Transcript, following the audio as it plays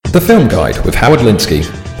The Film Guide with Howard Linsky,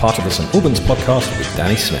 part of the St Albans podcast with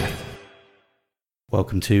Danny Smith.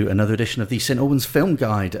 Welcome to another edition of the St Albans Film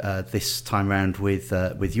Guide, this time round with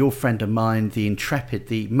your friend of mine, the intrepid,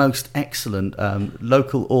 the most excellent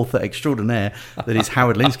local author extraordinaire that is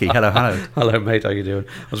Howard Linsky. Hello, Howard. Hello, mate. How you doing?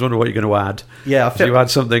 I was wondering what you're going to add. Yeah, you add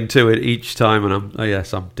something to it each time, and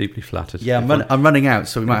I'm deeply flattered. Yeah, I'm running out,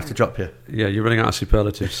 so we might have to drop you. Yeah, you're running out of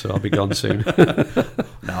superlatives, so I'll be gone soon.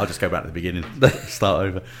 No, I'll just go back to the beginning, start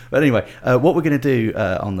over. But anyway, what we're going to do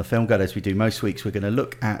on the Film Guide, as we do most weeks, we're going to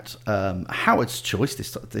look at Howard's choice.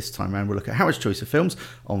 This time around, we'll look at Howard's choice of films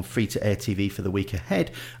on free-to-air TV for the week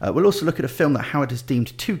ahead. We'll also look at a film that Howard has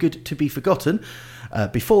deemed too good to be forgotten.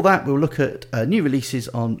 Before that, we'll look at new releases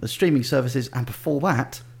on the streaming services, and before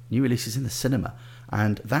that, new releases in the cinema.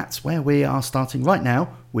 And that's where we are starting right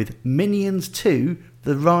now with Minions 2,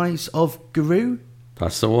 The Rise of Gru.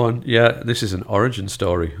 That's the one. Yeah, this is an origin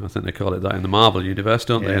story. I think they call it that in the Marvel universe,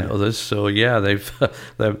 don't they, and others. So yeah,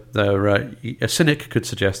 they're a cynic could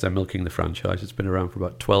suggest they're milking the franchise. It's been around for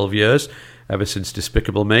about 12 years, ever since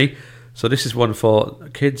Despicable Me. So this is one for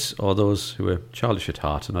kids or those who are childish at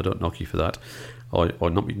heart, and I don't knock you for that. Or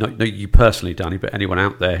not you personally, Danny, but anyone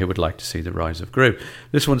out there who would like to see The Rise of Gru.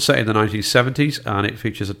 This one's set in the 1970s, and it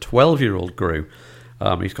features a 12-year-old Gru.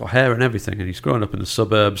 He's got hair and everything, and he's grown up in the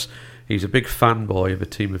suburbs. He's a big fanboy of a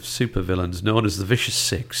team of supervillains known as the Vicious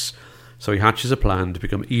Six, so he hatches a plan to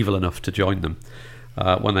become evil enough to join them.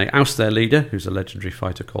 When they oust their leader, who's a legendary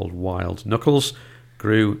fighter called Wild Knuckles,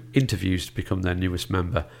 Gru interviews to become their newest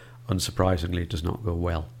member. Unsurprisingly, it does not go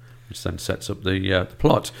well, which then sets up the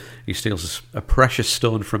plot. He steals a precious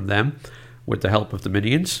stone from them with the help of the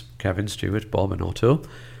Minions, Kevin, Stewart, Bob and Otto,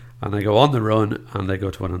 and they go on the run, and they go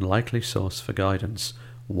to an unlikely source for guidance,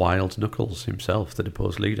 Wild Knuckles himself, the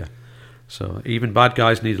deposed leader. So even bad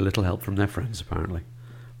guys need a little help from their friends, apparently.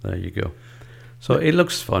 There you go. So it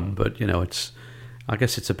looks fun, but, I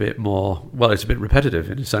guess it's a bit more... Well, it's a bit repetitive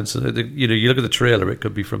in a sense. You look at the trailer, it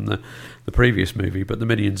could be from the previous movie, but the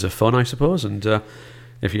Minions are fun, I suppose. And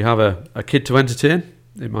if you have a kid to entertain,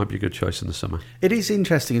 it might be a good choice in the summer. It is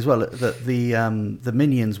interesting as well that the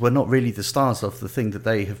Minions were not really the stars of the thing that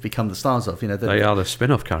they have become the stars of. They are the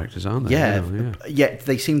spin-off characters, aren't they? Yeah. Yet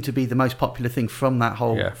they seem to be the most popular thing from that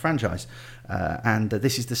whole franchise. And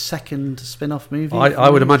this is the second spin-off movie. I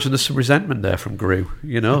would imagine there's some resentment there from Gru.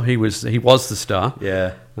 He was the star.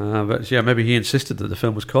 Yeah. But maybe he insisted that the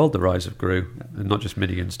film was called The Rise of Gru and not just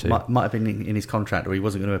Minions 2. Might have been in his contract, or he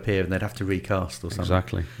wasn't going to appear and they'd have to recast or something.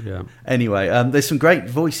 Exactly, yeah. Anyway, there's some great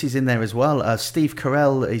voices in there as well. Steve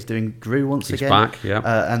Carell is doing Gru once again. He's back,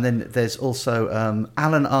 yeah. And then there's also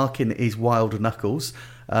Alan Arkin is Wild Knuckles.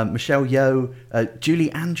 Michelle Yeoh,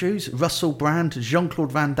 Julie Andrews, Russell Brand,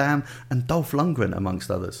 Jean-Claude Van Damme, and Dolph Lundgren, amongst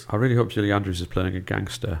others. I really hope Julie Andrews is playing a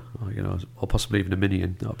gangster, or possibly even a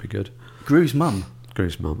minion. That would be good. Gru's mum.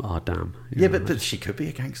 Gru's mum. Damn. Yeah, but she could be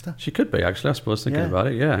a gangster. She could be, actually. I suppose thinking about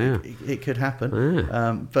it. Yeah. It could happen.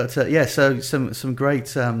 Yeah. So some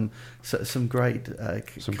great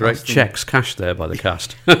great checks cashed there by the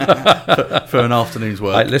cast for an afternoon's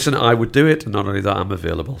work. Listen, I would do it, and not only that, I'm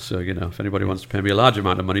available. So if anybody wants to pay me a large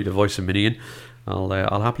amount of money to voice a minion,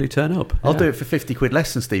 I'll happily turn up. I'll do it for 50 quid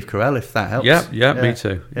less than Steve Carell, if that helps. Yeah, me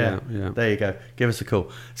too. Yeah. There you go. Give us a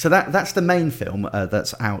call. So that's the main film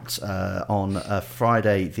that's out on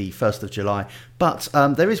Friday, the 1st of July. But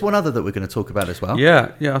there is one other that we're going to talk about as well.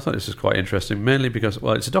 Yeah, I thought this was quite interesting, mainly because,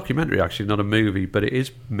 it's a documentary actually, not a movie, but it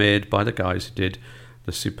is made by the guys who did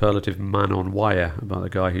the superlative Man on Wire, about the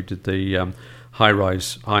guy who did the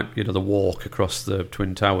high-rise, the walk across the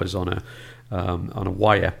Twin Towers on a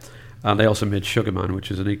wire. And they also made Sugarman, which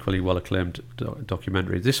is an equally well-acclaimed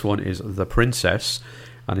documentary. This one is The Princess,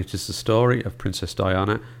 and it is the story of Princess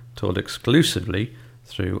Diana told exclusively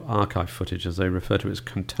through archive footage, as they refer to it as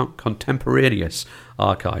contemporaneous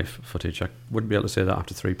archive footage. I wouldn't be able to say that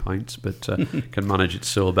after 3 pints, but can manage it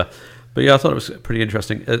sober. But I thought it was pretty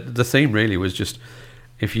interesting. The theme really was just,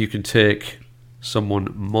 if you can take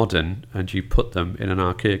someone modern and you put them in an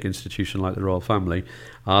archaic institution like the royal family,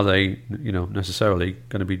 are they necessarily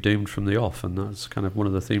going to be doomed from the off? And that's kind of one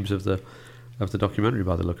of the themes of the documentary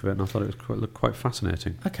by the look of it, and I thought it looked quite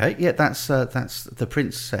fascinating. Okay, yeah, that's The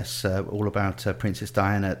Princess, all about Princess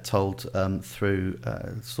Diana, told through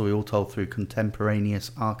story all told through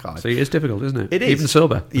contemporaneous archives. See, it's difficult, isn't it? It is, even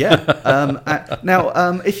sober. Yeah.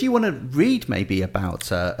 Now, if you want to read maybe about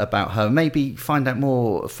her, maybe find out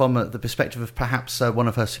more from the perspective of perhaps one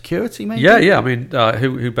of her security, maybe. Yeah. I mean,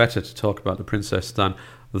 who better to talk about the princess than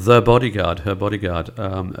her bodyguard,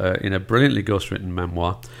 in a brilliantly ghostwritten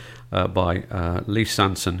memoir by Lee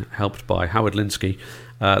Sanson, helped by Howard Linsky,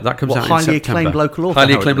 That comes out in highly September. acclaimed local author.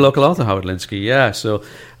 Highly Howard acclaimed Linsky. local author Howard Linsky. Yeah. So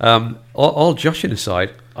all joshing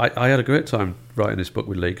aside, I had a great time writing this book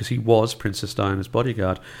with Lee because he was Princess Diana's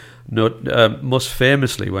bodyguard. Most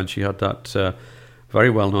famously when she had that very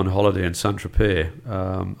well-known holiday in Saint-Tropez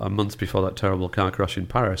a month before that terrible car crash in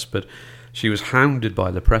Paris. But she was hounded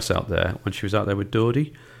by the press out there when she was out there with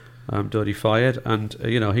Dodi. Dodi Fayed, and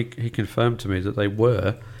he confirmed to me that they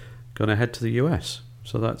were going to head to the US.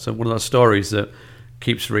 So that's one of those stories that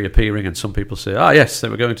keeps reappearing, and some people say, yes, they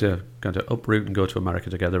were going to uproot and go to America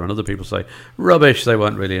together, and other people say, rubbish, they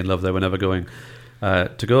weren't really in love, they were never going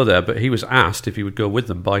to go there. But he was asked if he would go with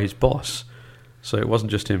them by his boss. So it wasn't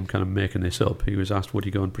just him kind of making this up. He was asked, would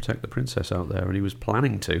he go and protect the princess out there? And he was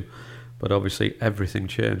planning to. But obviously everything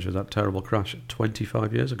changed with that terrible crash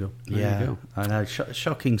 25 years ago. There you go. I know.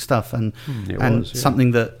 Shocking stuff. And was, something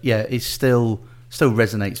that, is still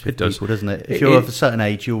resonates with people, doesn't it? If you're of a certain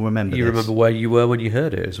age, you'll remember You this. remember where you were when you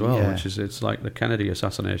heard it as well, Yeah. which is, it's like the Kennedy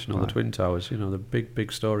assassination or the Twin Towers, the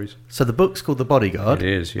big stories. So the book's called The Bodyguard. It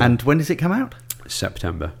is, yeah. And when does it come out?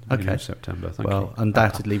 September. Okay. September. Thank you. Well,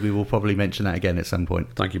 undoubtedly, we will probably mention that again at some point.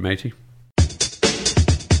 Thank you, matey.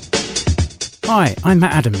 Hi, I'm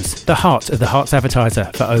Matt Adams, the heart of the Hearts Advertiser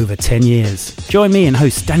for over 10 years. Join me and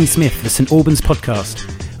host Danny Smith for St Albans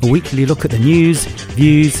Podcast, a weekly look at the news,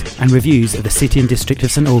 views and reviews of the city and district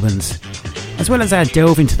of St Albans. As well as our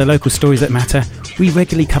delve into the local stories that matter, we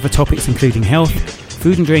regularly cover topics including health,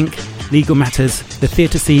 food and drink, legal matters, the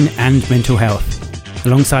theatre scene and mental health.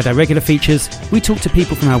 Alongside our regular features, we talk to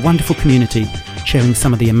people from our wonderful community, sharing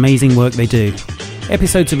some of the amazing work they do.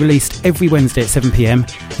 Episodes are released every Wednesday at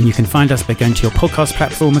 7pm, and you can find us by going to your podcast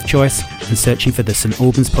platform of choice and searching for the St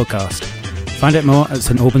Albans Podcast. Find out more at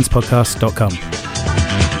stalbanspodcast.com.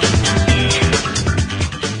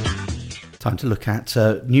 Time to look at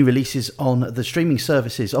new releases on the streaming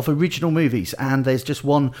services of original movies, and there's just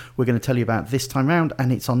one we're going to tell you about this time round,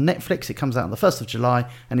 and it's on Netflix. It comes out on the 1st of July,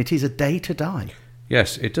 and it is A Day to Die.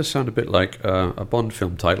 Yes, it does sound a bit like a Bond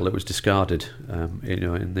film title that was discarded,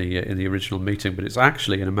 in the original meeting, but it's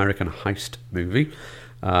actually an American heist movie,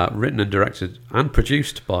 written and directed and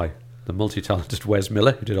produced by the multi-talented Wes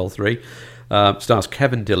Miller, who did all three. Stars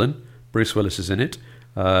Kevin Dillon, Bruce Willis is in it,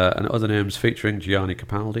 and other names featuring Gianni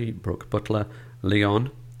Capaldi, Brooke Butler, Leon,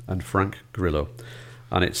 and Frank Grillo.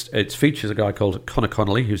 And it features a guy called Connor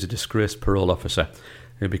Connolly, who's a disgraced parole officer,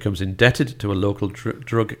 who becomes indebted to a local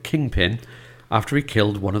drug kingpin after he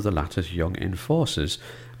killed one of the latter's young enforcers.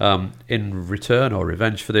 In return or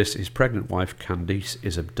revenge for this, his pregnant wife Candice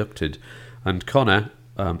is abducted, and Connor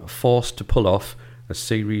forced to pull off a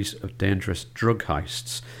series of dangerous drug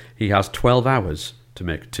heists. He has 12 hours to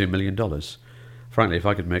make $2 million. Frankly, if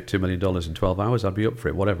I could make $2 million in 12 hours, I'd be up for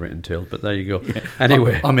it, whatever it entailed. But there you go. Yeah.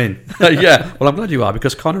 Anyway. I'm in. Yeah, well, I'm glad you are,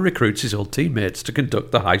 because Connor recruits his old teammates to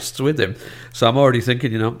conduct the heists with him. So I'm already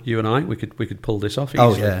thinking, you and I, we could pull this off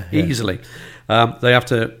easily. Easily. They have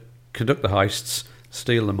to conduct the heists,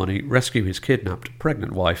 steal the money, rescue his kidnapped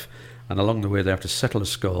pregnant wife, and along the way they have to settle a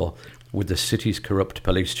score with the city's corrupt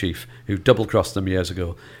police chief who double-crossed them years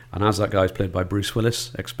ago. And as that guy's played by Bruce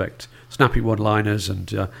Willis, expect snappy one-liners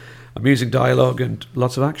and amusing dialogue and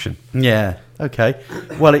lots of action. Yeah. Okay.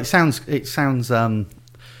 Well, it sounds.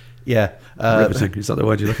 Yeah. Riveting. Is that the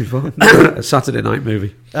word you're looking for? A Saturday night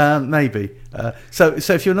movie. Maybe. So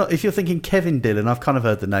if you're thinking Kevin Dillon, I've kind of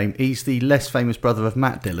heard the name. He's the less famous brother of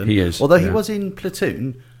Matt Dillon. He is. Although he was in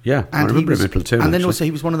Platoon. Yeah, I remember him in Platoon. And then also he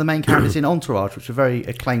was one of the main characters in Entourage, which was a very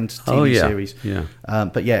acclaimed TV series. Yeah.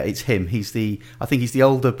 But yeah, it's him. I think he's the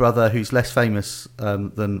older brother who's less famous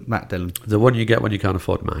than Matt Dillon. The one you get when you can't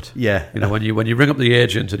afford Matt. Yeah. When you ring up the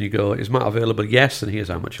agent and you go, "Is Matt available?" Yes, and here's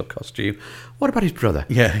how much it'll cost you. What about his brother?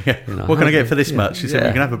 Yeah. What can I get for this much? He said,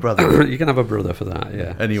 "You can have a brother." You can have a brother for that.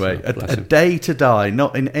 Yeah. Anyway, a Day to Die,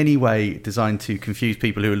 not in any way designed to confuse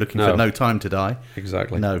people who are looking for No Time to Die.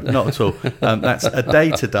 Exactly. No, not at all. That's A Day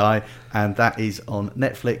to Die, and that is on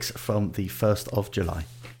Netflix from the 1st of July.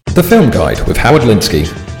 The Film Guide with Howard Linsky,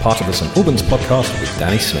 part of the St Albans Podcast with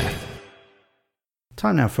Danny Smith.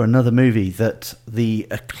 Time now for another movie that the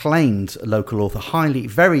acclaimed local author,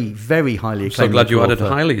 very, very highly acclaimed. So glad you added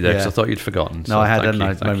author, highly there, because I thought you'd forgotten. No, I had,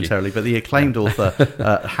 momentarily. But the acclaimed author,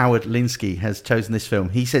 Howard Linsky, has chosen this film.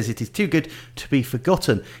 He says it is too good to be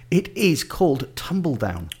forgotten. It is called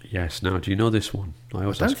Tumbledown. Yes. Now, do you know this one? I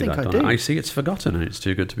always ask you that. I do. I see it's forgotten, and it's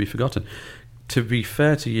too good to be forgotten. To be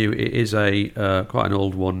fair to you, it is quite an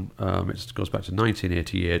old one. It goes back to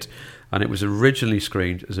 1988, and it was originally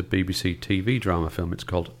screened as a BBC TV drama film. It's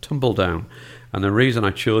called Tumbledown, and the reason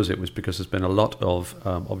I chose it was because there's been a lot of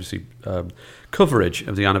coverage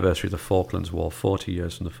of the anniversary of the Falklands War, 40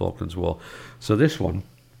 years from the Falklands War. So this one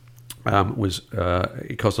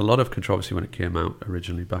it caused a lot of controversy when it came out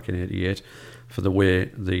originally back in '88 for the way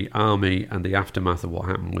the army and the aftermath of what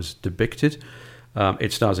happened was depicted.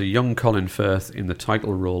 It stars a young Colin Firth in the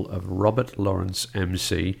title role of Robert Lawrence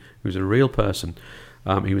MC, who's a real person.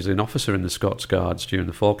 He was an officer in the Scots Guards during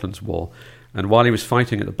the Falklands War, and while he was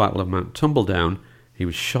fighting at the Battle of Mount Tumbledown, he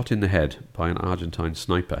was shot in the head by an Argentine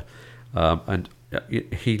sniper. And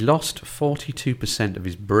he lost 42% of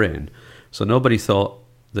his brain, so nobody thought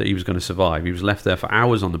that he was going to survive. He was left there for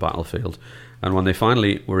hours on the battlefield, and when they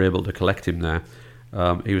finally were able to collect him there,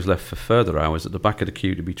 he was left for further hours at the back of the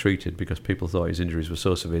queue to be treated because people thought his injuries were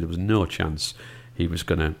so severe there was no chance he was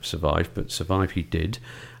going to survive, but survive he did.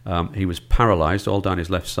 He was paralysed all down his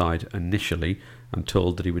left side initially and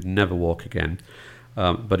told that he would never walk again.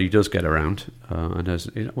 But he does get around, and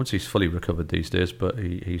once he's fully recovered these days, but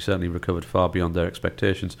he certainly recovered far beyond their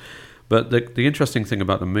expectations. But the interesting thing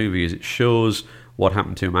about the movie is it shows what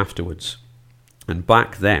happened to him afterwards. And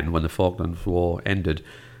back then, when the Falklands War ended,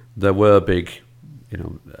 there were big,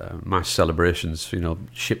 mass celebrations.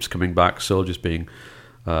 Ships coming back, soldiers being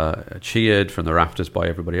cheered from the rafters by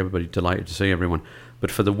everybody delighted to see everyone. But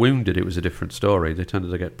for the wounded, it was a different story. They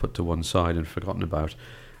tended to get put to one side and forgotten about.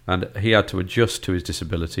 And he had to adjust to his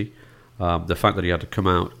disability. The fact that he had to come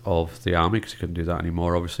out of the army because he couldn't do that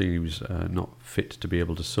anymore. Obviously, he was not fit to be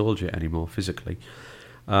able to soldier anymore physically.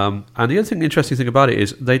 And the other interesting thing about it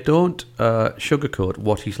is they don't sugarcoat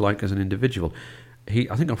what he's like as an individual.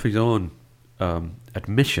 I think off his own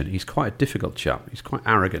admission, he's quite a difficult chap. He's quite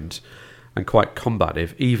arrogant and quite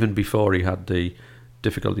combative, even before he had the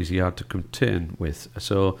difficulties he had to contend with.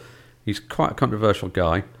 So he's quite a controversial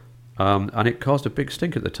guy. And it caused a big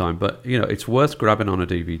stink at the time, but it's worth grabbing on a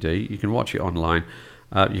DVD. You can watch it online.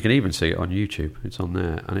 You can even see it on YouTube. It's on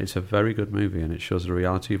there, and it's a very good movie, and it shows the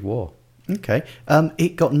reality of war. Okay,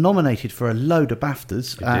 it got nominated for a load of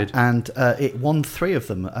BAFTAs, and it won 3 of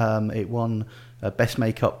them. It won Best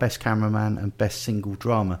Makeup, Best Cameraman, and Best Single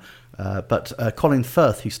Drama. But Colin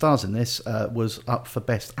Firth, who stars in this, was up for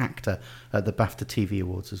Best Actor at the BAFTA TV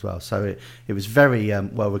Awards as well. So it was very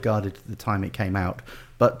well regarded at the time it came out.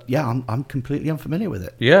 But yeah, I'm completely unfamiliar with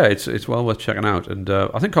it. Yeah, it's well worth checking out. And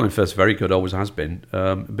I think Colin Firth's very good, always has been.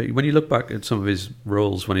 But when you look back at some of his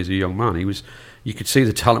roles when he's a young man, you could see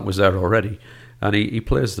the talent was there already. And he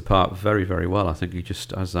plays the part very, very well. I think he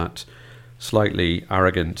just has that slightly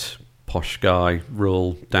arrogant, posh guy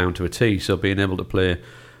role down to a T. So being able to play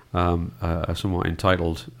a somewhat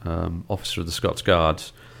entitled officer of the Scots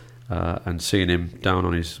Guards and seeing him down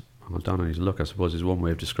on his luck, I suppose, is one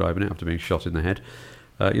way of describing it, after being shot in the head.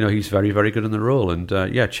 He's very, very good in the role, and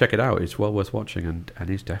check it out. It's well worth watching, and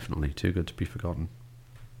is definitely too good to be forgotten.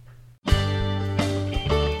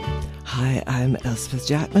 Hi, I'm Elspeth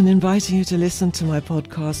Jackman, inviting you to listen to my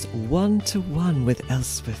podcast, One to One with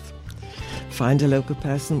Elspeth. Find a local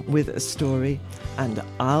person with a story, and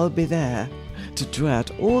I'll be there to draw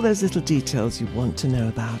out all those little details you want to know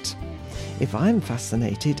about. If I'm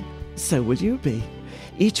fascinated, so will you be.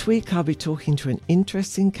 Each week I'll be talking to an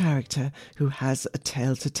interesting character who has a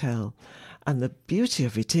tale to tell. And the beauty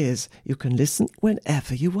of it is you can listen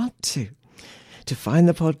whenever you want to. To find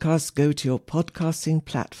the podcast, go to your podcasting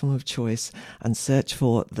platform of choice and search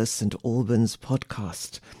for the St. Albans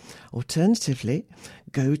Podcast. Alternatively,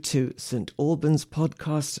 go to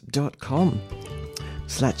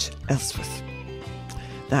stalbanspodcast.com/Elspeth.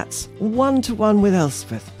 That's One to One with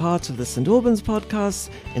Elspeth, part of the St. Albans Podcast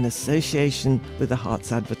in association with the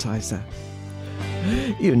Hearts Advertiser.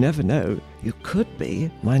 You never know, you could be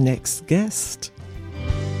my next guest.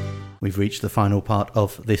 We've reached the final part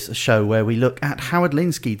of this show where we look at Howard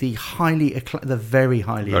Linsky, the very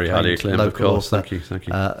highly acclaimed local of course. author. Thank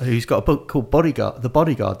you. Who's got a book called The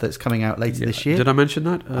Bodyguard that's coming out later this year. Did I mention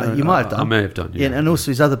that? You might have done. I may have done, yeah. And also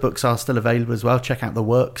his other books are still available as well. Check out The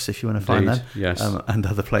Works if you want to find them. Yes. And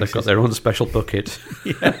other places. They've got their own special bucket.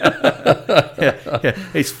 yeah.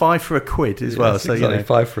 It's £5 for £1 as well. So exactly.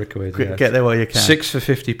 £5 for £1. Quick, get there while you can. 6 for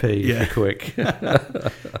 50p if you're quick.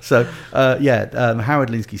 So Howard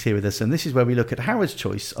Linsky's here with us, and this is where we look at Howard's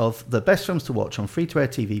choice of the best films to watch on free-to-air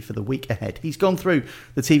TV for the week ahead. He's gone through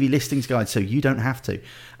the TV listings guide, so you don't have to.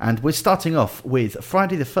 And we're starting off with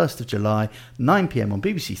Friday the 1st of July, 9 p.m. on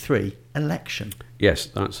BBC Three, Election. Yes,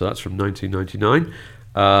 that's from 1999,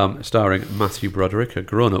 starring Matthew Broderick, a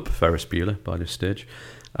grown-up Ferris Bueller by this stage.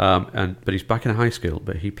 But he's back in high school,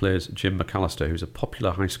 but he plays Jim McAllister, who's a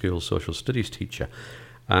popular high school social studies teacher.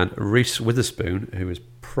 And Reese Witherspoon, who is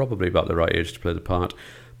probably about the right age to play the part,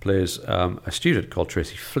 plays a student called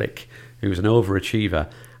Tracy Flick, who's an overachiever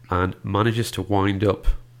and manages to wind up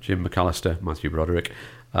Jim McAllister, Matthew Broderick.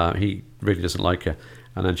 He really doesn't like her.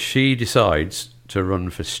 And then she decides to run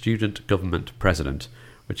for student government president,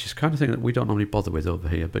 which is the kind of thing that we don't normally bother with over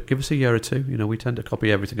here. But give us a year or two. We tend to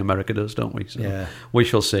copy everything America does, don't we? So we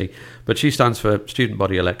shall see. But she stands for student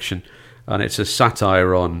body election, and it's a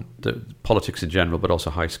satire on the politics in general, but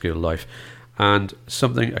also high school life. And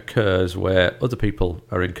something occurs where other people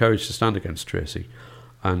are encouraged to stand against Tracy,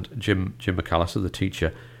 and Jim McAllister, the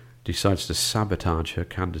teacher, decides to sabotage her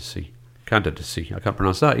candidacy. I can't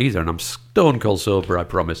pronounce that either, and I'm stone cold sober, I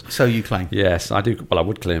promise. So you claim? Yes, I do. Well, I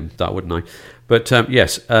would claim that, wouldn't I? But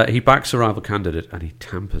yes, he backs a rival candidate, and he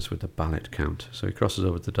tampers with the ballot count. So he crosses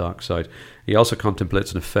over to the dark side. He also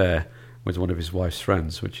contemplates an affair with one of his wife's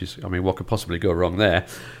friends, which is, what could possibly go wrong there?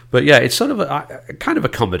 But yeah, it's sort of kind of a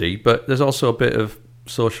comedy, but there's also a bit of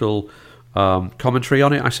social commentary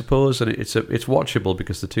on it, I suppose, and it's watchable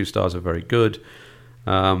because the two stars are very good.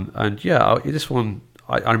 And yeah, this one,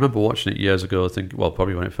 I remember watching it years ago,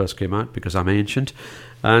 probably when it first came out, because I'm ancient,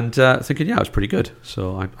 and thinking, yeah, it was pretty good.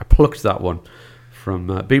 So I plucked that one from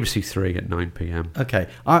BBC Three at 9 p.m. Okay,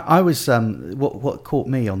 I was what caught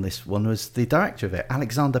me on this one was the director of it,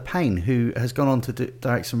 Alexander Payne, who has gone on to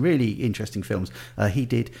direct some really interesting films. He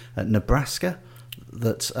did Nebraska,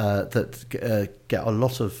 that get a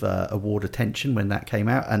lot of award attention when that came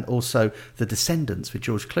out, and also The Descendants with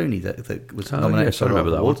George Clooney that was nominated for a lot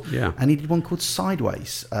of awards. Yeah. And he did one called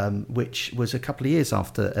Sideways, which was a couple of years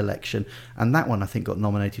after election, and that one I think got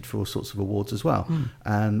nominated for all sorts of awards as well.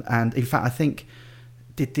 And in fact, I think,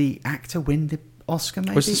 did the actor win the Oscar,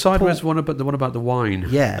 maybe? Was the Sideways one about the wine?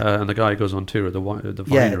 Yeah. And the guy goes on tour at the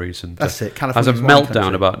wineries and that's it. has a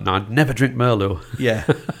meltdown about, no, I'd never drink Merlot. Yeah.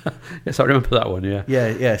 Yes, I remember that one, yeah.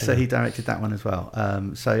 Yeah. So he directed that one as well.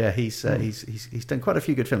 So yeah, he's done quite a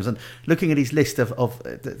few good films. And looking at his list of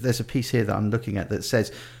there's a piece here that I'm looking at that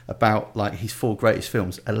says about like his 4 greatest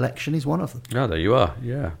films. Election is one of them. Oh, there you are,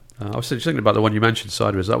 yeah. I was just thinking about the one you mentioned,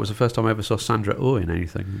 Sideways. That was the first time I ever saw Sandra Oh in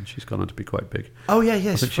anything, and she's gone on to be quite big. Oh yeah,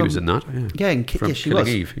 yes. I think she was in that. Yeah, from she Killing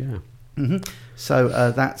was. Eve. Yeah. Mm-hmm.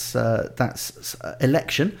 So that's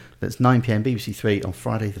Election. That's 9 p.m. BBC Three on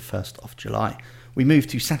Friday the 1st of July. We move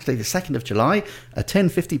to Saturday the 2nd of July at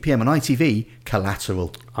 10:50 p.m. on ITV.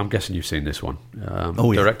 Collateral. I'm guessing you've seen this one. Yeah.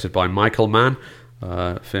 Directed by Michael Mann.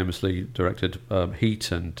 Famously directed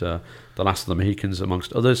Heat and The Last of the Mohicans,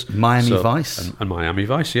 amongst others. Miami Vice. And Miami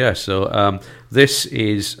Vice, yeah. So this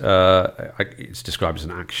is, it's described as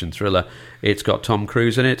an action thriller. It's got Tom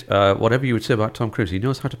Cruise in it. Whatever you would say about Tom Cruise, he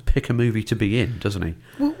knows how to pick a movie to be in, doesn't he?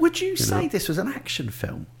 Well, would you say this was an action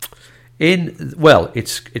film?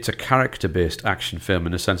 It's a character-based action film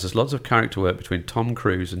in a sense. There's lots of character work between Tom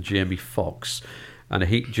Cruise and Jamie Foxx. And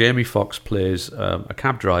Jamie Foxx plays a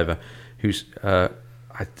cab driver who's,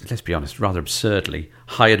 let's be honest, rather absurdly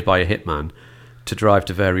hired by a hitman to drive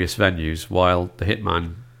to various venues while the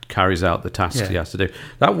hitman carries out the tasks he has to do.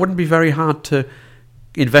 That wouldn't be very hard to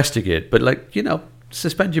investigate, but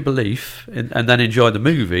suspend your belief and then enjoy the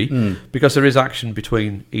movie because there is action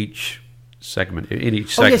between each segment. In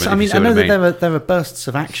each segment. Oh yes, I know that there were bursts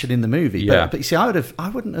of action in the movie, but you see, I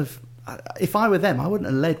wouldn't have. If I were them, I wouldn't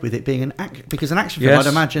have led with it being an action, because an action film, I'd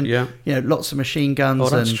imagine, lots of machine guns. Oh,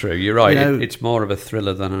 that's true. You're right. It's more of a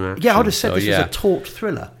thriller than an action. Yeah, I would have said this was a taut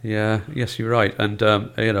thriller. Yeah, yes, you're right. And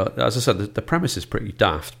as I said, the premise is pretty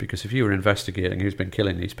daft, because if you were investigating who's been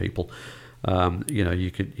killing these people,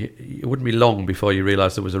 it wouldn't be long before you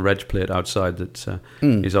realise there was a reg plate outside that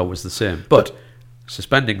is always the same. But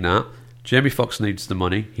suspending that, Jamie Foxx needs the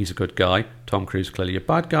money. He's a good guy. Tom Cruise clearly a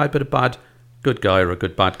bad guy, but a bad good guy or a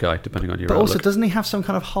good bad guy, depending on your outlook. But also, doesn't he have some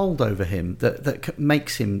kind of hold over him that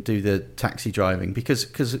makes him do the taxi driving? Because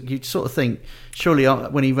you sort of think, surely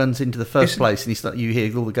when he runs into the first place and you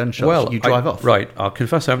hear all the gunshots, you drive off. Right, I'll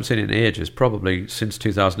confess I haven't seen it in ages, probably since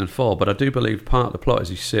 2004, but I do believe part of the plot is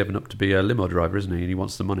he's saving up to be a limo driver, isn't he? And he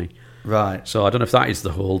wants the money. Right. So I don't know if that is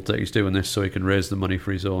the hold, that he's doing this so he can raise the money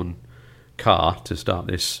for his own car to start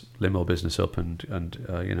this limo business up and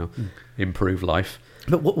improve life.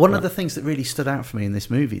 But one of the things that really stood out for me in this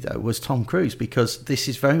movie, though, was Tom Cruise, because this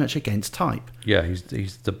is very much against type. Yeah, he's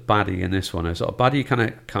the baddie in this one. A sort of baddie you kind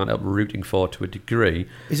of can't help rooting for to a degree.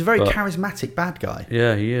 He's a very charismatic bad guy.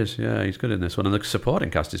 Yeah, he is. Yeah, he's good in this one. And the supporting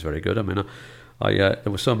cast is very good. I mean, there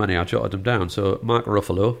were so many, I jotted them down. So Mark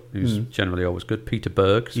Ruffalo, who's generally always good. Peter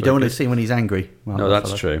Berg. You don't want to see him when he's angry. No,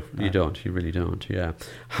 that's true. No. You don't. You really don't. Yeah.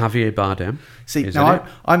 Javier Bardem. See, now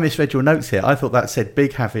I misread your notes here. I thought that said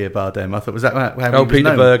big Javier Bardem. I thought, was that how he was Peter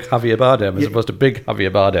known? Berg, Javier Bardem, as opposed to big Javier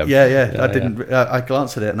Bardem. Yeah. I didn't. I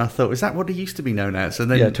glanced at it and I thought, is that what he used to be known as? And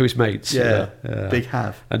then, to his mates. Yeah. Big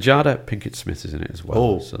Hav. And Jada Pinkett Smith is in it as well.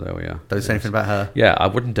 Oh, so there we are. Don't say anything about her. Yeah, I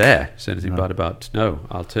wouldn't dare say anything bad about. No,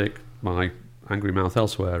 I'll take my angry mouth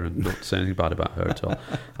elsewhere and not say anything bad about her at all.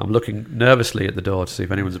 I'm looking nervously at the door to see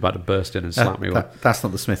if anyone's about to burst in and slap me. That's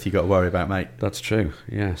not the Smith you got to worry about, mate. That's true.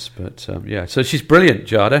 Yes, but yeah. So she's brilliant,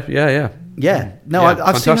 Jada. Yeah. No, Yeah,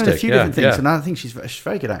 I've seen her in a few different things, yeah. and I think she's a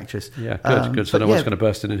very good actress. Yeah, good. So no one's going to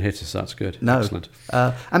burst in and hit us. That's good. No. Excellent.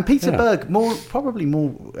 And Peter Berg, probably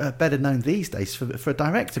more better known these days for a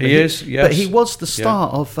director. He is, yes. But he was the star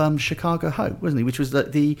of Chicago Hope, wasn't he? Which was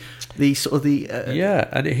the sort of the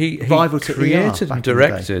and he rival to created ER and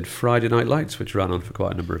directed Friday Night Lights, which ran on for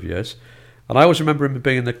quite a number of years. And I always remember him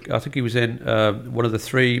being I think he was in one of the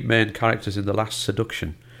three main characters in The Last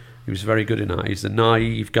Seduction. He was very good in that. He's the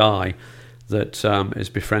naive guy that is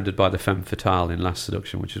befriended by the femme fatale in Last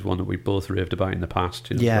Seduction, which is one that we both raved about in the past.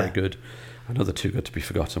 Very good. Another Too Good to Be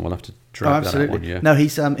Forgotten. We'll have to drag that out one year. No,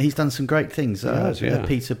 he's done some great things. Yeah.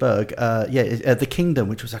 Peter Berg. The Kingdom,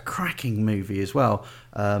 which was a cracking movie as well.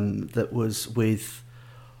 That was with.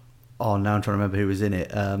 Oh, now I'm trying to remember who was in it.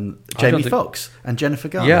 Jamie Foxx and Jennifer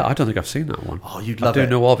Garner. Yeah, I don't think I've seen that one. Oh, you'd love it. it. I do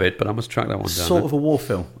know of it, but I must track that one down. Sort of a war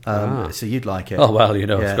film, so you'd like it. Oh, well,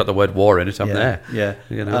 it's got the word war in it. I'm there. Yeah.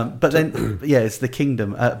 But then, it's The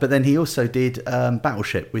Kingdom. But then he also did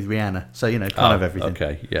Battleship with Rihanna. So, kind of everything.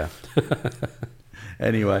 Okay, yeah.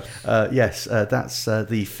 Anyway, that's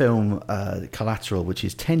the film Collateral, which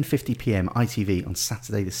is 10:50 p.m. ITV on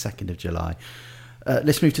Saturday the 2nd of July.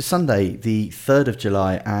 Let's move to Sunday, the 3rd of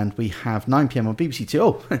July, and we have 9 p.m. on BBC Two.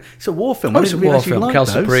 Oh, it's a war film. It's a war film.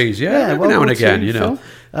 Kelsey Breeze, every now and again,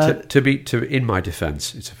 in my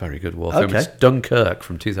defence, it's a very good war film. It's Dunkirk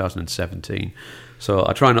from 2017. So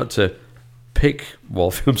I try not to pick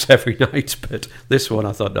war films every night, but this one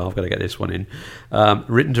I thought, no, I've got to get this one in.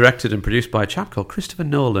 Written, directed, and produced by a chap called Christopher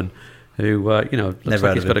Nolan, who looks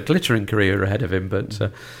like he's got a glittering career ahead of him, but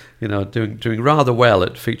doing rather well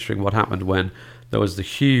at featuring what happened when there was the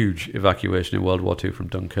huge evacuation in World War II from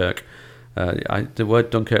Dunkirk. The word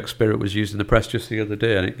Dunkirk spirit was used in the press just the other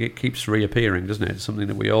day, and it keeps reappearing, doesn't it? It's something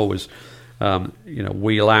that we always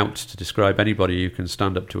wheel out to describe anybody who can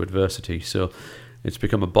stand up to adversity. So it's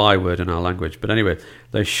become a byword in our language. But anyway,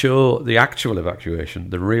 they show the actual evacuation,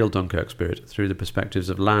 the real Dunkirk spirit, through the perspectives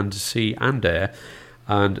of land, sea and air.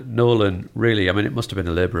 And Nolan really, it must have been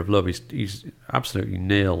a labour of love. He's absolutely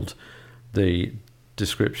nailed the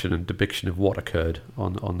description and depiction of what occurred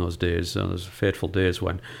on those days, those fateful days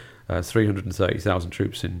when 330,000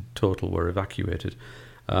 troops in total were evacuated.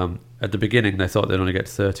 At the beginning, they thought they'd only get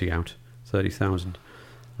 30,000,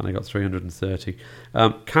 and they got 330.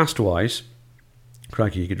 Cast-wise,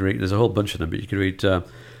 crikey, you could read, there's a whole bunch of them, but you could read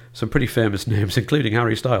some pretty famous names, including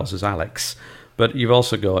Harry Styles as Alex. But you've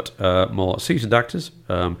also got more seasoned actors,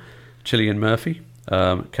 Cillian Murphy,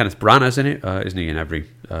 Kenneth Branagh's in it, isn't he in every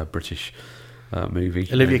British movie?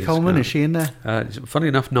 Olivia Colman, is she in there? Funny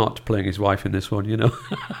enough, not playing his wife in this one,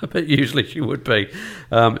 but usually she would be.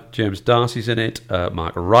 James Darcy's in it,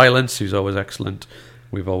 Mark Rylance, who's always excellent.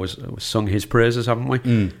 We've always sung his praises, haven't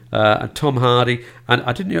we? And Tom Hardy. And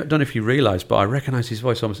I don't know if you realise, but I recognise his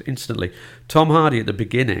voice almost instantly. Tom Hardy at the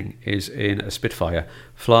beginning is in a Spitfire,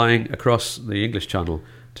 flying across the English Channel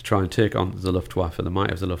to try and take on the Luftwaffe, the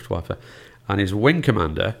might of the Luftwaffe. And his wing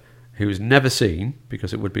commander, who is never seen,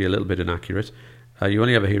 because it would be a little bit inaccurate, you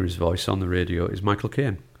only ever hear his voice on the radio, is Michael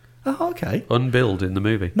Caine. Oh, okay. Unbilled in the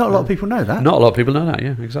movie. Not a lot of people know that. Not a lot of people know that,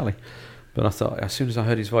 yeah, exactly. But I thought, as soon as I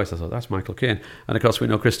heard his voice, I thought, that's Michael Caine. And of course, we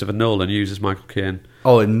know Christopher Nolan uses Michael Caine.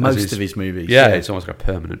 Oh, in most of his movies. Yeah, it's almost got a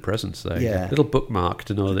permanent presence there. Yeah. A little bookmark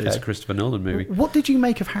to know that it's a Christopher Nolan movie. What did you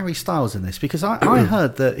make of Harry Styles in this? Because I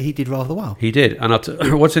heard that he did rather well. He did. And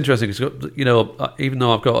what's interesting is, even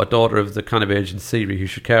though I've got a daughter of the kind of age in theory who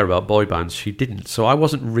should care about boy bands, she didn't. So I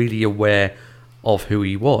wasn't really aware of who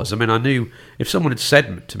he was. I knew if someone had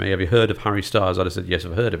said to me, have you heard of Harry Styles? I'd have said, yes,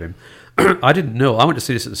 I've heard of him. I didn't know. I went to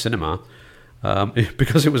see this at the cinema.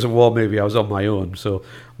 Because it was a war movie, I was on my own, so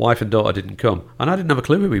wife and daughter didn't come, and I didn't have a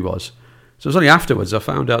clue who he was. So it was only afterwards I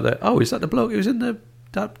found out that, is that the bloke who was in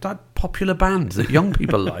that popular band that young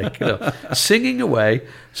people like, singing away.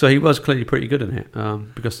 So he was clearly pretty good in it,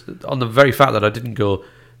 because on the very fact that I didn't go,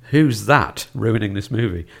 who's that ruining this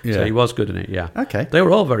movie? Yeah. So he was good in it, yeah. Okay. They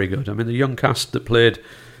were all very good. The young cast that played,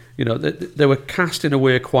 they were cast in a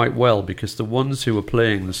way quite well, because the ones who were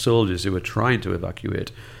playing the soldiers who were trying to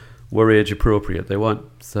evacuate were age appropriate. They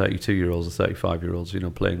weren't 32-year-olds or 35-year-olds,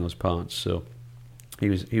 playing those parts. So he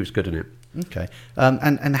was good in it. Okay.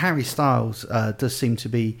 And Harry Styles does seem to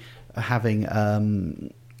be having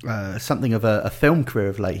something of a film career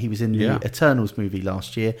of late. He was in the Eternals movie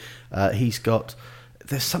last year.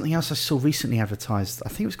 There's something else I saw recently advertised. I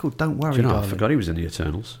think it was called Don't Worry, Darling. I forgot he was in the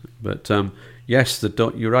Eternals. But yes,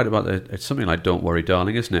 you're right about it's something like Don't Worry,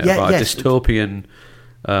 Darling, isn't it? About a dystopian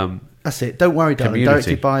That's it. Don't Worry, Darling. Community.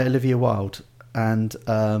 Directed by Olivia Wilde and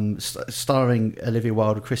starring Olivia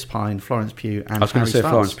Wilde, Chris Pine, Florence Pugh, and I was going to say Harry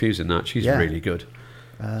Florence Styles. Pugh's in that. She's Yeah. really good.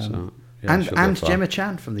 So, yeah, she'll go and far. Gemma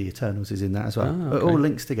Chan from The Eternals is in that as well. Ah, It okay. all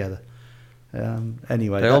links together.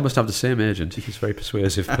 Anyway, They almost have the same agent. He's very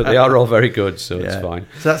persuasive, but they are all very good, so it's fine.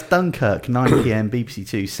 So that's Dunkirk, 9 p.m. BBC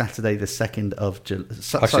Two, Saturday the 2nd of July.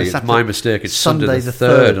 Actually, it's my mistake. It's Sunday the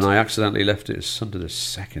 3rd, and I accidentally left it as Sunday the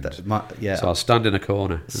 2nd. Yeah. So I'll stand in a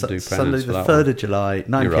corner and do penance Sunday for the that 3rd one. of July,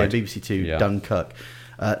 9 You're p.m. right. BBC Two, Yeah. Dunkirk.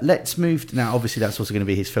 Let's move now. Obviously, that's also going to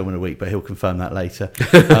be his film in a week, but he'll confirm that later.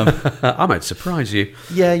 I might surprise you.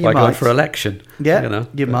 Yeah, you by might. going for election. Yeah, you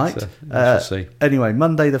know, might. We shall see. Anyway,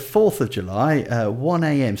 Monday the 4th of July, 1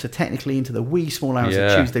 a.m. So technically into the wee small hours of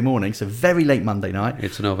Yeah. Tuesday morning. So very late Monday night.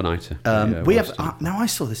 It's an overnighter. We well have done. now. I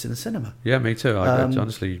saw this in the cinema. Yeah, me too. I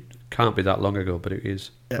honestly can't be that long ago, but it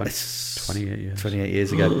is. It's 28 years. 28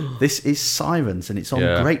 years ago. This is Sirens, and it's on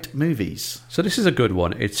Yeah. Great Movies. So this is a good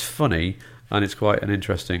one. It's funny, and it's quite an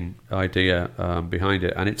interesting idea behind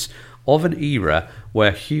it. And it's of an era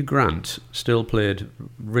where Hugh Grant still played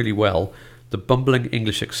really well, the bumbling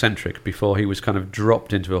English eccentric, before he was kind of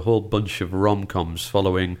dropped into a whole bunch of rom-coms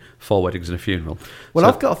following Four Weddings and a Funeral. Well, So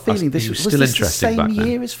I've got a feeling this he was still this the interesting same back then.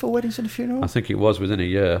 year as Four Weddings and a Funeral. I think it was within a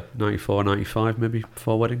year, 94, 95, maybe,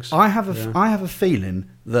 Four Weddings. I have a feeling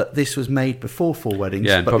that this was made before Four Weddings,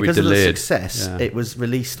 Yeah, and but probably because of the delayed. success, Yeah. it was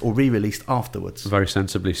released or re-released afterwards. Very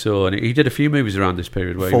sensibly so. And he did a few movies around this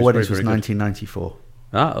period where Four he was Weddings very, was very good. 1994.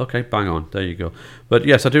 Ah, okay, bang on. There you go. But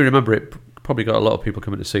yes, I do remember it. Probably got a lot of people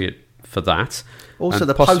coming to see it for that. Also, And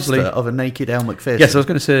the possibly- poster of a naked Elle Macpherson. Yes, I was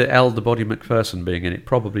going to say Elle the Body McPherson being in it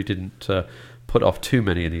probably didn't put off too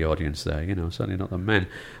many in the audience there, certainly not the men.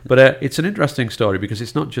 But it's an interesting story because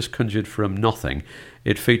it's not just conjured from nothing.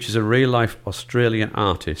 It features a real-life Australian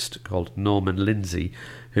artist called Norman Lindsay,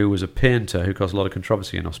 who was a painter who caused a lot of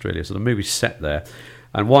controversy in Australia. So the movie's set there.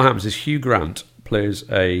 And what happens is Hugh Grant plays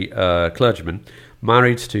a clergyman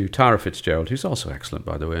married to Tara Fitzgerald, who's also excellent,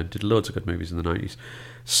 by the way, and did loads of good movies in the 90s.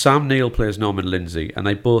 Sam Neill plays Norman Lindsay, and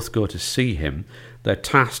they both go to see him. They're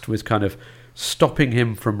tasked with kind of stopping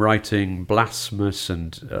him from writing blasphemous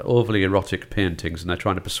and overly erotic paintings, and they're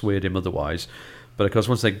trying to persuade him otherwise. But of course,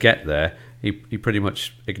 once they get there, he pretty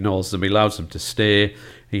much ignores them. He allows them to stay.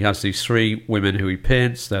 He has these three women who he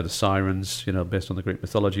paints. They're the sirens, based on the Greek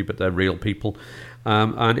mythology, but they're real people.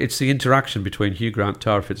 And it's the interaction between Hugh Grant,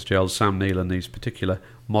 Tara Fitzgerald, Sam Neill, and these particular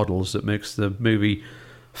models that makes the movie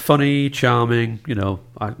funny, charming,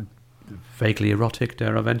 vaguely erotic,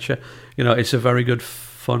 dare I venture. It's a very good,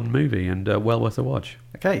 fun movie and well worth a watch.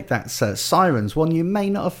 Okay, that's Sirens, one you may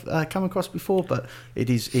not have come across before, but it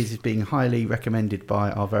is being highly recommended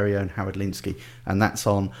by our very own Howard Linsky, and that's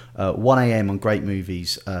on 1 a.m. on Great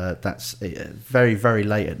Movies. That's very, very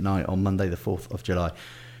late at night on Monday the 4th of July.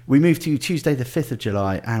 We move to Tuesday the 5th of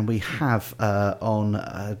July, and we have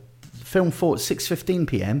on Film 4 at 6:15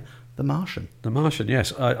 p.m, The Martian. The Martian,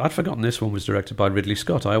 yes. I'd forgotten this one was directed by Ridley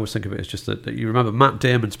Scott. I always think of it as just that you remember Matt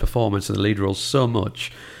Damon's performance in the lead role so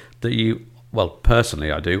much that you, well,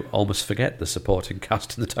 personally I do, almost forget the supporting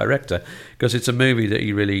cast and the director, because it's a movie that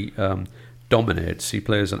he really dominates. He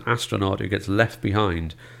plays an astronaut who gets left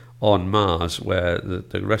behind on Mars, where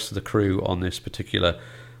the rest of the crew on this particular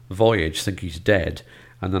voyage think he's dead,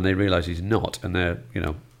 and then they realise he's not, and they're,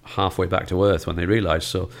 halfway back to Earth when they realise,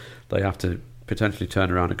 so they have to potentially turn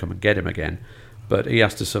around and come and get him again. But he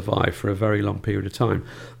has to survive for a very long period of time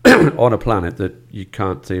on a planet that you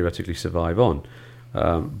can't theoretically survive on.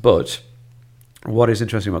 But what is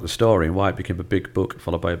interesting about the story and why it became a big book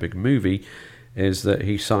followed by a big movie is that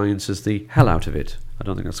he sciences the hell out of it. I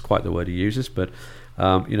don't think that's quite the word he uses, but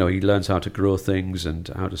he learns how to grow things and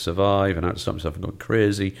how to survive and how to stop himself from going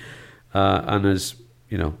crazy. And as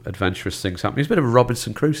adventurous things happen, he's a bit of a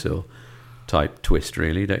Robinson Crusoe type twist,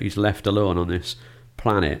 really, that he's left alone on this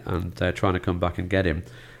planet and they're trying to come back and get him.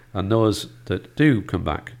 And those that do come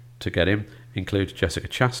back to get him include Jessica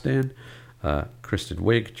Chastain, Kristen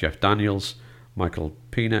Wiig, Jeff Daniels, Michael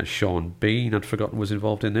Pena, Sean Bean, I'd forgotten was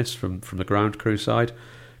involved in this from the ground crew side.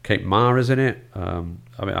 Kate Mara's in it.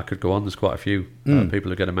 I could go on. There's quite a few people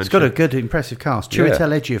who get a mention. It's got a good, impressive cast.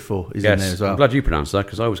 Chiwetel Ejiofor is in there as well. I'm glad you pronounced that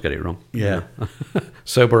because I always get it wrong. Yeah.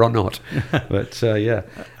 Sober or not. But yeah.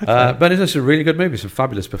 But it's a really good movie. Some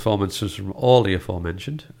fabulous performances from all the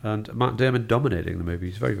aforementioned. And Matt Damon dominating the movie.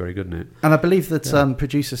 He's very, very good in it. And I believe that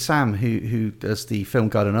producer Sam, who does the Film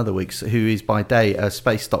Guide on other weeks, who is by day a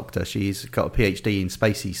space doctor, she's got a PhD in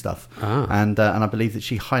spacey stuff. And I believe that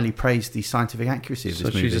she highly praised the scientific accuracy of this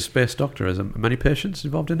movie. She's a space doctor. Are there many patients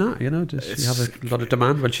involved in that? Does she have a lot of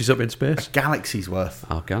demand when she's up in space? A galaxy's worth.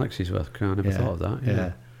 Oh, galaxy's worth. I never thought of that.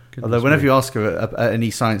 Yeah. Although whenever you ask her any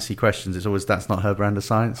sciencey questions, it's always that's not her brand of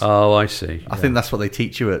science. Oh, I see. I think that's what they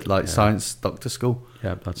teach you at science doctor school.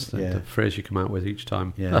 Yeah, that's the phrase you come out with each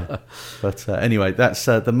time. Yeah. But anyway, that's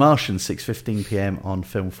The Martian, 6:15 p.m. on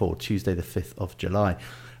Film 4, Tuesday the 5th of July.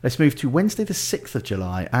 Let's move to Wednesday the 6th of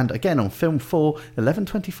July, and again on Film 4,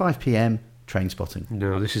 11:25 p.m. Trainspotting.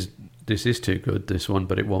 Now this is too good, this one,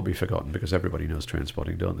 but it won't be forgotten because everybody knows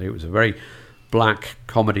Trainspotting, don't they? It was a very black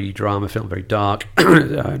comedy drama film, very dark.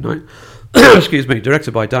 Excuse me,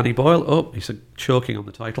 directed by Danny Boyle. Oh, he's choking on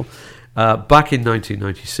the title. Back in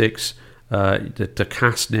 1996, the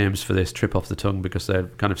cast names for this trip off the tongue because they're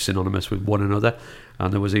kind of synonymous with one another.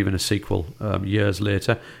 And there was even a sequel years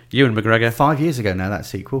later. Ewan McGregor. 5 years ago now, that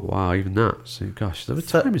sequel. Wow, even that. So, gosh, the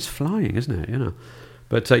time is flying, isn't it? You know.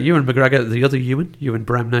 But Ewan McGregor, the other Ewan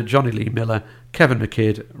Bremner, Johnny Lee Miller, Kevin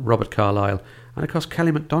McKidd, Robert Carlyle, and of course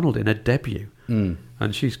Kelly MacDonald in her debut.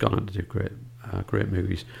 And she's gone on to do great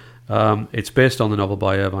movies. It's based on the novel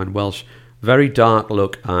by Irvine Welsh. Very dark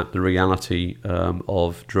look at the reality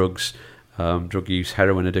of drugs, drug use,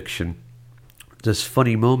 heroin addiction. There's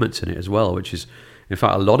funny moments in it as well, which is, in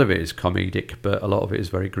fact, a lot of it is comedic, but a lot of it is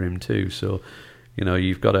very grim too. So, you know,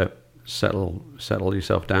 you've got to settle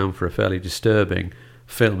yourself down for a fairly disturbing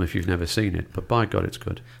film if you've never seen it, but by God, it's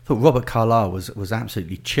good. I thought Robert Carlyle was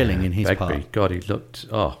absolutely chilling in his Begbie, part. God, he looked,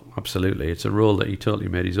 absolutely. It's a role that he totally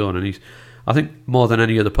made his own, and I think more than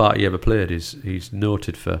any other part he ever played, he's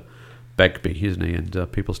noted for Begbie, isn't he?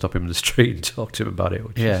 And people stop him in the street and talk to him about it,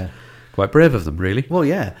 which is quite brave of them, really. Well,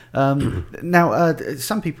 yeah. Now,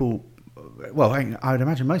 some people, well, I would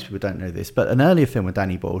imagine most people don't know this, but an earlier film with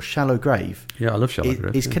Danny Boyle, Shallow Grave, I love Shallow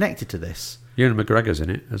Grave, is connected to this. Ewan McGregor's in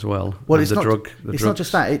it as well. Well, it's not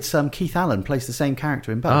just that. It's Keith Allen plays the same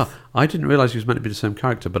character in both. I didn't realise he was meant to be the same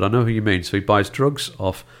character, but I know who you mean. So he buys drugs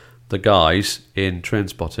off the guys in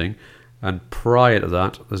Trainspotting, and prior to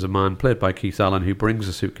that, there's a man played by Keith Allen who brings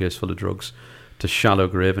a suitcase full of drugs to Shallow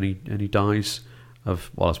Grave, and he dies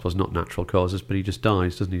of, well, I suppose not natural causes, but he just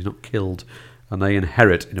dies, doesn't he? He's not killed. And they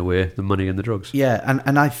inherit, in a way, the money and the drugs. Yeah,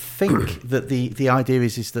 and I think that the idea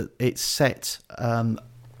is that it's set...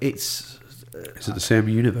 Is it the same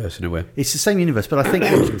universe in a way? It's the same universe, but I think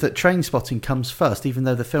that Trainspotting comes first, even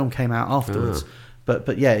though the film came out afterwards.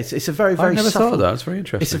 But yeah, it's a very, very I never subtle... thought of that. It's very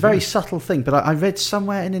interesting. It's a very subtle thing, but I read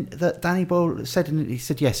somewhere that Danny Boyle said, he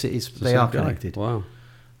said, yes, it is. They are connected. Wow.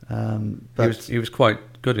 But he was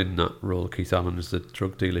quite good in that role, Keith Allen, as the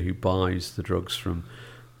drug dealer who buys the drugs from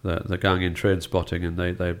the gang in Trainspotting, and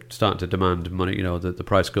they start to demand money. You know, the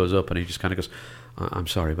price goes up, and he just kind of goes, I'm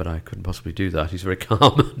sorry, but I couldn't possibly do that. He's very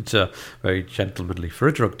calm and very gentlemanly for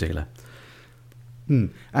a drug dealer.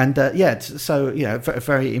 And so a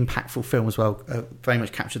very impactful film as well. Very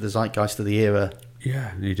much captured the zeitgeist of the era.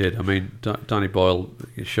 Yeah, he did. I mean, Danny Boyle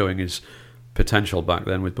is showing his potential back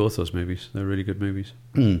then with both those movies. They're really good movies.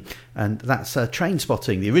 And that's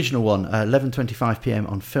Trainspotting, the original one, 11:25 p.m.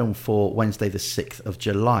 on Film 4, Wednesday the 6th of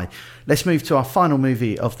July. Let's move to our final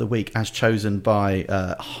movie of the week, as chosen by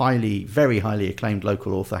very highly acclaimed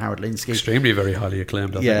local author Howard Linsky. Extremely very highly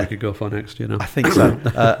acclaimed. I think we could go for next, you know. I think so.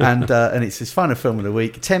 And it's his final film of the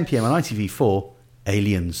week, 10 p.m. on ITV4,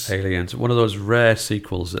 Aliens. One of those rare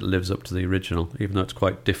sequels that lives up to the original, even though it's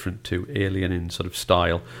quite different to Alien in sort of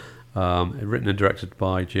style. Written and directed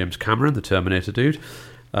by James Cameron, the Terminator dude,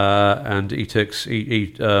 and he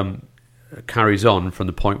carries on from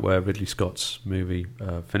the point where Ridley Scott's movie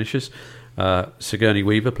finishes. Sigourney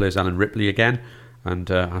Weaver plays Ellen Ripley again, and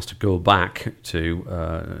has to go back to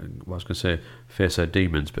I was going to say face her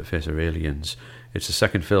demons, but face her aliens. It's the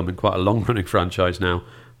second film in quite a long-running franchise now,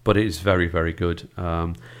 but it is very, very good.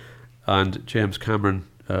 And James Cameron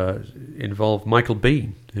involved Michael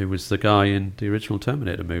Biehn, who was the guy in the original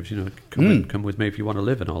Terminator movies, you know, come with me if you want to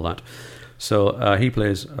live and all that. So he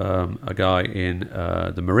plays a guy in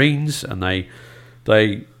the Marines, and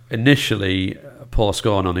they initially pour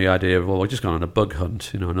scorn on the idea of, well, we're just going on a bug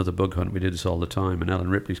hunt, you know, another bug hunt. We do this all the time. And Ellen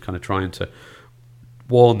Ripley's kind of trying to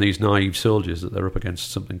warn these naive soldiers that they're up against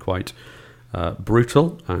something quite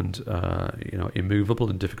brutal and immovable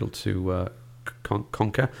and difficult to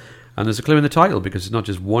conquer. And there's a clue in the title, because it's not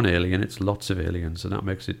just one alien, it's lots of aliens, and that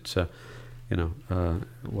makes it,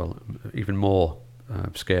 even more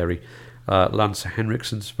scary. Lance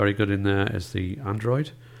Henriksen's very good in there as the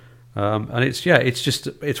android. And it's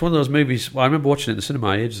one of those movies. Well, I remember watching it in the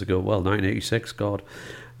cinema ages ago, 1986, God.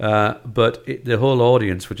 But the whole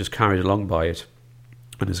audience were just carried along by it.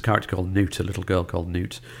 And there's a character called Newt, a little girl called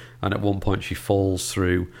Newt, and at one point she falls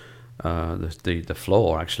through the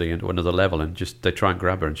floor actually into another level, and just they try and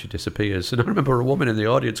grab her and she disappears. And I remember a woman in the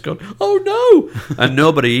audience going, "Oh no!" and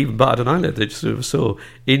nobody even batted an eyelid. They just were so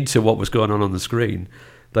into what was going on the screen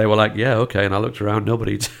they were like, yeah, okay. And I looked around,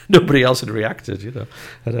 nobody else had reacted,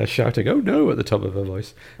 and shouting, "Oh no," at the top of her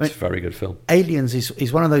voice. It's a very good film. Aliens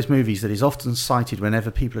is one of those movies that is often cited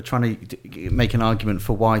whenever people are trying to make an argument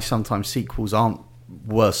for why sometimes sequels aren't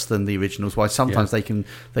worse than the originals, why sometimes they can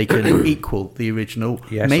equal the original,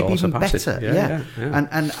 maybe even better. Yeah.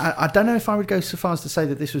 And I don't know if I would go so far as to say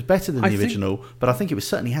that this was better than the original, but I think it was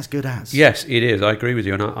certainly as good as. Yes, it is. I agree with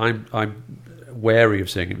you, and I'm wary of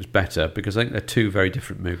saying it was better because I think they're two very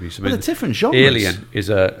different movies. I mean, they're different genres. Alien is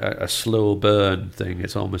a slow burn thing.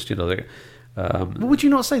 It's almost would you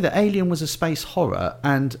not say that Alien was a space horror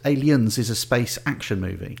and Aliens is a space action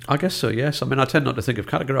movie? I guess so, yes. I mean, I tend not to think of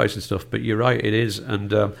categorising stuff, but you're right, it is.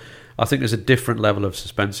 And I think there's a different level of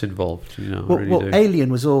suspense involved.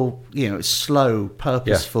 Alien was all, slow,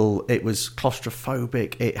 purposeful. Yeah. It was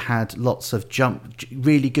claustrophobic. It had lots of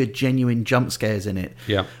really good, genuine jump scares in it.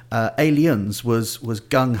 Yeah. Aliens was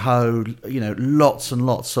gung ho. Lots and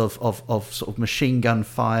lots of sort of machine gun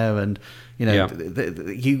fire and. You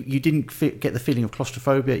didn't get the feeling of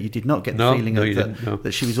claustrophobia. You did not get the feeling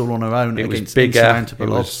that she was all on her own against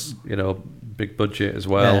insurmountable odds. It was, big budget as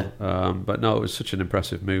well. Yeah. But no, it was such an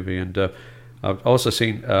impressive movie. And I've also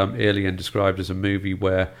seen Alien described as a movie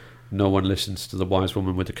where no one listens to the wise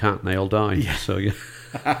woman with the cat and they all die. Yeah. So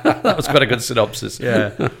that was quite a good synopsis. Yeah,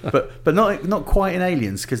 but not quite in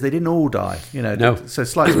Aliens because they didn't all die. No. So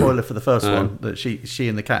slight spoiler for the first one that she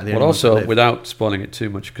and the cat. Well, also without spoiling it too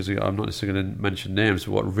much because I'm not necessarily going to mention names.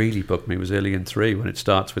 But what really bugged me was Alien 3 when it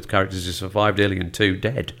starts with characters who survived Alien 2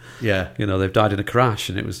 dead. Yeah, they've died in a crash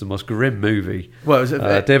and it was the most grim movie. Well, it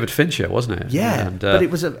was David Fincher, wasn't it? Yeah, and, but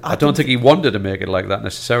it was. I don't think he wanted to make it like that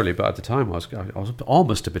necessarily, but at the time I was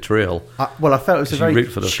almost a betrayal. I felt it was a very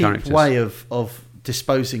cheap characters. way of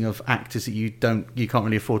disposing of actors that you can't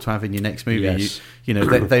really afford to have in your next movie. Yes.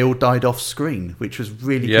 They all died off screen, which was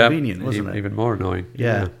really convenient, wasn't it? Even more annoying.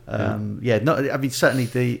 Yeah. Certainly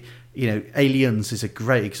the Aliens is a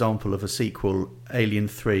great example of a sequel. Alien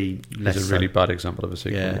 3 is a really bad example of a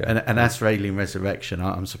sequel. Yeah. And as for Alien Resurrection,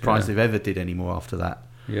 I'm surprised they've ever did any more after that.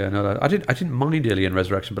 Yeah, no, I didn't mind Alien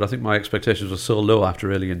Resurrection, but I think my expectations were so low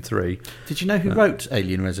after Alien 3. Did you know who wrote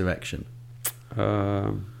Alien Resurrection?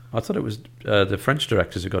 I thought it was the French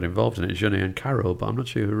directors who got involved in it, Jeunet and Caro, but I'm not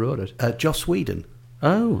sure who wrote it. Joss Whedon.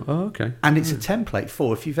 Oh, okay. And it's a template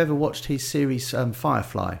for, if you've ever watched his series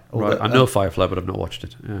Firefly. Right, I know Firefly, but I've not watched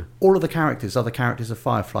it. Yeah. All of the characters are the characters of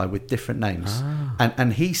Firefly with different names.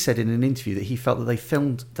 And he said in an interview that he felt that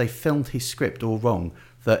they filmed his script all wrong,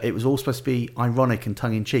 that it was all supposed to be ironic and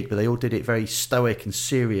tongue-in-cheek, but they all did it very stoic and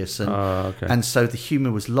serious, and so the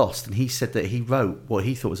humour was lost. And he said that he wrote what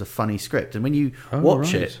he thought was a funny script. And when you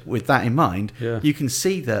watch it with that in mind, you can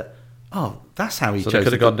see that, that's how he chose. So they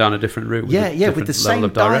could have gone down a different route. With the same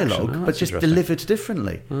dialogue, but just delivered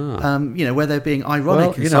differently. Where they're being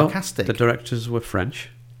ironic and sarcastic. The directors were French.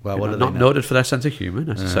 Well, what not noted for their sense of humour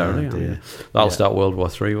necessarily. That'll start World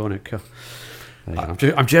War III, won't it?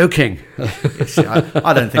 I'm joking.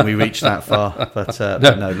 I don't think we reached that far, but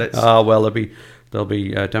no. Let's. There'll be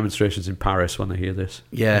demonstrations in Paris when they hear this.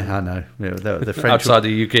 Yeah, I know. The French outside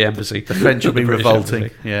the UK embassy. The French will be revolting.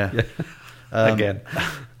 Yeah. Again.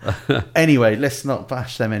 Anyway, let's not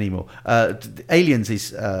bash them anymore. Aliens is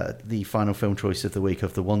the final film choice of the week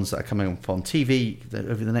of the ones that are coming up on TV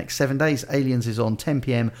over the next 7 days. Aliens is on 10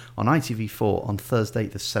 p.m. on ITV4 on Thursday,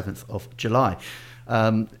 the 7th of July.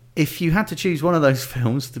 If you had to choose one of those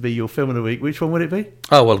films to be your film of the week, which one would it be?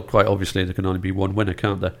 Oh, well, quite obviously there can only be one winner,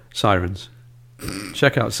 can't there? Sirens.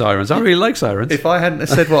 Check out Sirens. I really like Sirens. If I hadn't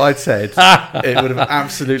said what I'd said, it would have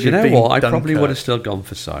absolutely been what? I Dunkirk. Probably would have still gone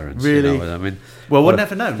for Sirens. Really? I mean, well, we'll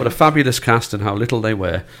never know. What a fabulous cast and how little they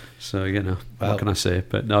were. So, what can I say?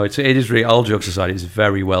 But no, it is really, all jokes aside, it's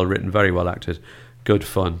very well written, very well acted, good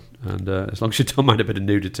fun. And as long as you don't mind a bit of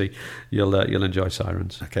nudity, you'll enjoy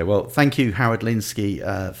Sirens. Okay, well, thank you, Howard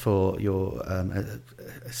Linsky, for your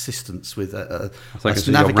assistance with thanks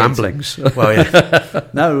for your ramblings. Well, yeah,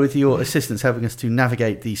 no, with your assistance helping us to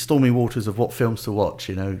navigate the stormy waters of what films to watch.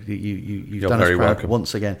 You've done us proud welcome.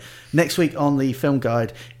 Once again. Next week on the Film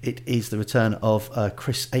Guide, it is the return of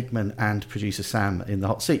Chris Aikman and producer Sam in the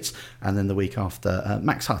hot seats, and then the week after,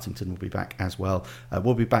 Max Hartington will be back as well.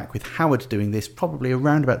 We'll be back with Howard doing this probably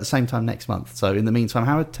around about the same time next month. So in the meantime,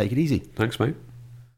 Howard, take it easy. Thanks, mate.